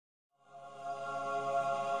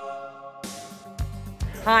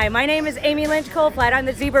Hi, my name is Amy Lynch Kolflat. I'm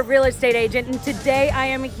the Zebra Real Estate Agent, and today I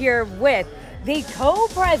am here with the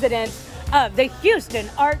co-president of the Houston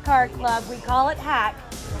Art Car Club. We call it HAC.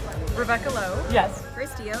 Rebecca Lowe. Yes.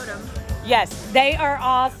 Christy Odom. Yes, they are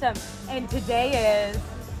awesome. And today is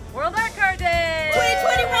World Art Car Day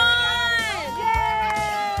 2021!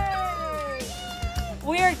 Yay!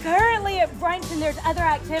 We are currently at brunch and there's other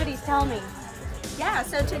activities. Tell me. Yeah,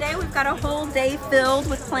 so today we've got a whole day filled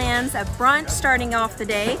with plans of brunch starting off the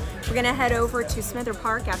day. We're going to head over to Smither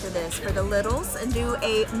Park after this for the littles and do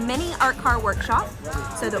a mini art car workshop.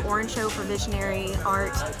 So the Orange Show for Visionary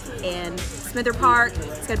Art in Smither Park.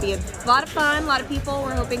 It's going to be a lot of fun, a lot of people.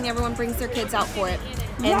 We're hoping everyone brings their kids out for it.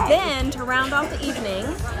 And then to round off the evening,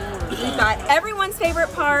 we've got everyone's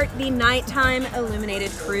favorite part, the nighttime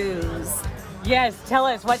illuminated cruise. Yes, tell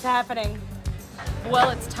us what's happening.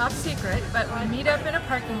 Well, it's top secret, but we meet up in a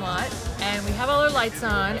parking lot and we have all our lights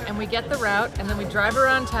on and we get the route and then we drive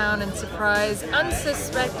around town and surprise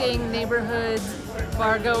unsuspecting neighborhoods,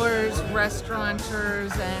 bar goers,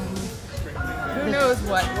 restaurateurs, and who knows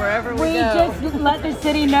what, wherever we go. We just let the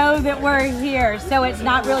city know that we're here, so it's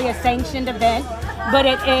not really a sanctioned event, but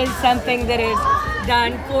it is something that is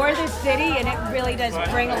done for the city, and it really does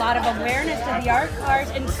bring a lot of awareness to the art cars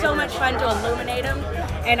and so much fun to illuminate them.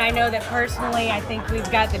 And I know that personally, I think we've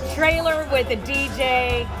got the trailer with the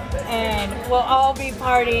DJ, and we'll all be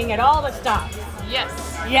partying at all the stops. Yes.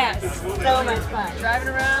 Yes, so much fun. Driving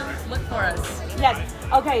around, look for us. Yes.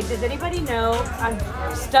 Okay, does anybody know, I'm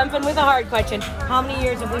stumping with a hard question, how many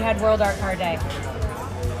years have we had World Art Car Day?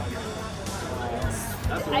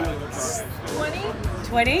 20?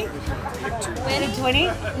 20? 20?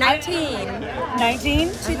 19.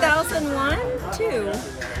 19? 2001? 2.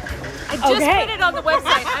 I just put it on the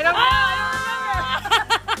website. I don't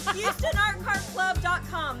know.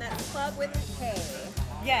 HoustonArtCarClub.com. That's club with a K.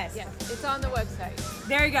 Yes. Yes, it's on the website.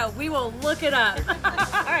 There you go. We will look it up.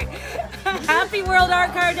 All right. Happy World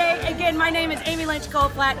Art Car Day. Again, my name is Amy Lynch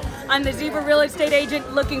Kolflat. I'm the Zebra Real Estate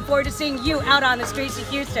Agent. Looking forward to seeing you out on the streets of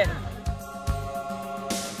Houston.